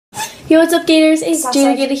Yo, what's up, Gators? It's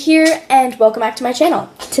Jada Gator here, and welcome back to my channel.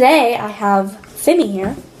 Today, I have Finny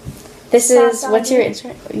here. This is, what's your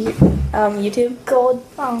YouTube?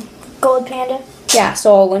 Gold Panda. Yeah,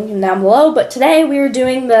 so I'll link him down below. But today, we are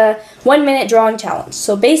doing the 1-minute drawing challenge.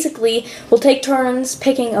 So basically, we'll take turns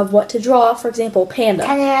picking of what to draw. For example, panda.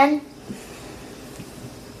 And then?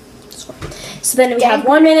 So then we have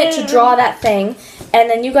 1 minute to draw that thing, and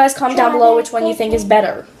then you guys comment down below which one you think is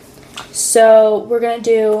better. So we're gonna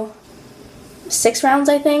do 6 rounds,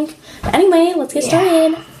 I think. But anyway, let's get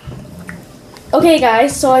started. Okay,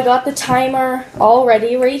 guys, so I got the timer all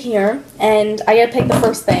ready right here, and I gotta pick the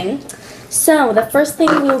first thing. So the first thing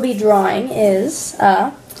we'll be drawing is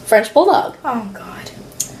a French Bulldog. Oh, God.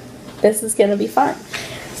 This is gonna be fun.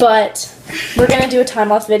 But we're gonna do a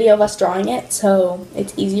time-lapse video of us drawing it, so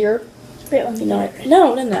it's easier. Wait, let me know it.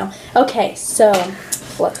 No. Okay, so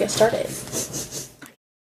let's get started.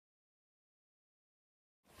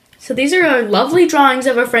 So these are our lovely drawings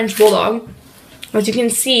of a French Bulldog. As you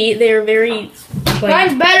can see, they are very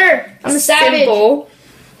mine's better. I'm a simple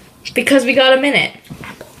because we got a minute.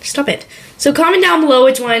 Stop it. So comment down below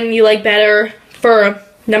which one you like better for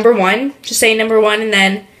number 1. Just say number 1 and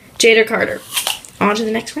then Jade or Carter. On to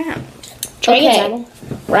the next round. Okay,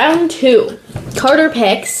 round 2. Carter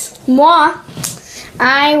picks. Moi,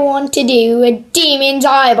 I want to do a demon's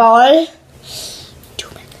eyeball. 2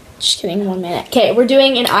 minutes. Just kidding, 1 minute. Okay, we're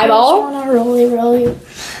doing an eyeball. I just want to roll you.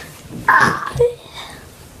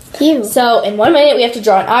 Ew. So in 1 minute we have to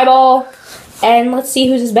draw an eyeball, and let's see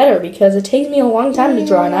whose is better because it takes me a long time to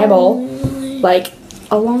draw an eyeball. Like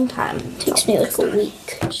a long time. It takes me like a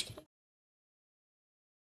week.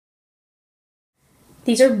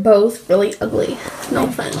 These are both really ugly. No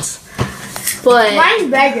offense. But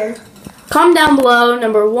mine's better. Comment down below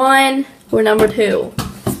number 1 or number 2.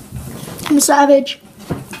 I'm a savage.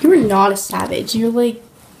 You're not a savage. You're like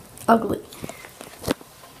ugly.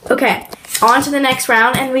 Okay, on to the next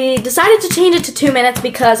round, and we decided to change it to 2 minutes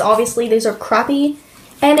because obviously these are crappy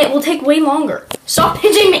and it will take way longer. Stop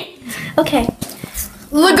pinching me! Okay.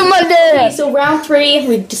 Look at my dad! Okay, so round 3,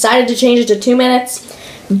 we decided to change it to 2 minutes,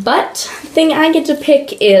 but the thing I get to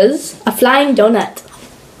pick is a flying donut.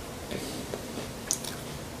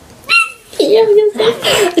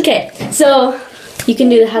 Okay, so you can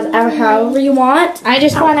do it however you want. I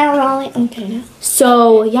just want to roll it. Okay.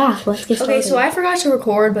 So yeah, let's get started. Okay, so I forgot to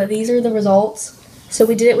record, but these are the results. So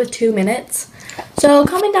we did it with 2 minutes. So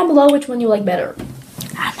comment down below which one you like better.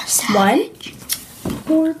 I'm a savage. 1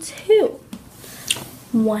 or 2.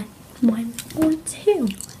 1 or 2.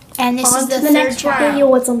 And this is the next round. Hey,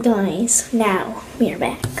 what's up, guys? Now we are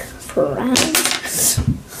back for round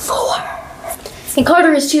 4. And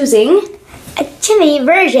Carter is choosing a Timmy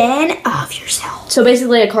version of yourself. So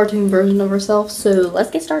basically a cartoon version of herself. So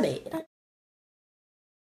let's get started.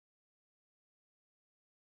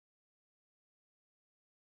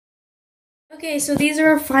 Okay, so these are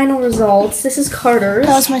our final results. This is Carter's.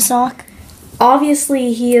 That was my sock.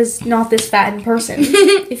 Obviously, he is not this fat in person,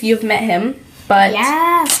 if you've met him. But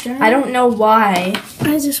yeah, sure. I don't know why.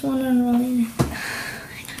 I just want to roll.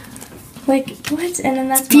 Like, what? And then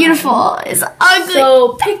that's beautiful. Mine. It's ugly.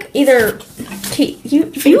 So pick either. Okay,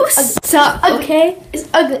 you suck. Okay, it's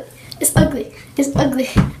ugly. It's ugly. It's ugly.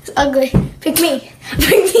 It's ugly. Pick me.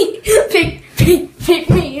 Pick me. Pick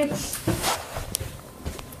me.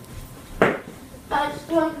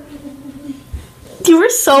 You were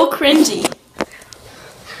so cringy.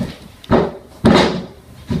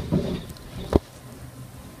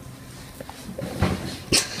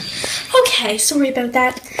 Okay, sorry about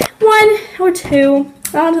that. 1 or 2.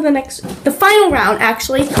 On to the final round,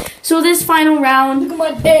 actually. So this final round, look at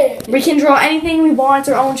my dad. We can draw anything we want, it's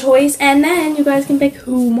our own choice, and then you guys can pick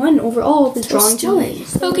who won overall of this drawing challenge.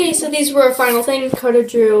 Okay, so these were our final things. Carter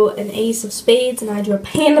drew an ace of spades, and I drew a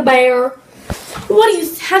panda bear.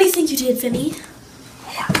 How do you think you did, Finny?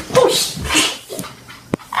 Oh,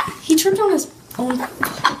 he tripped on his own.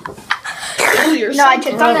 Oh, you're so I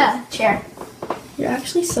tripped on the chair. You're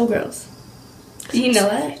actually so gross. Do you know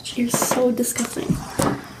that? You're so disgusting.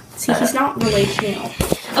 See, he's not relational.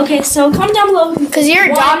 Okay, so comment down below. Because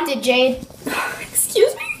you're adopted, Jade.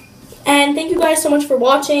 Excuse me? And thank you guys so much for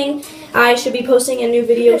watching. I should be posting a new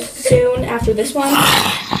video soon after this one.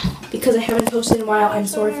 Because I haven't posted in a while. I'm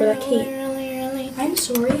sorry for that, Kate. I'm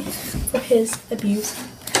sorry for his abuse.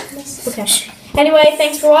 Okay. Anyway,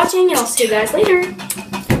 thanks for watching, and I'll see you guys later.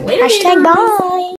 Hashtag bye.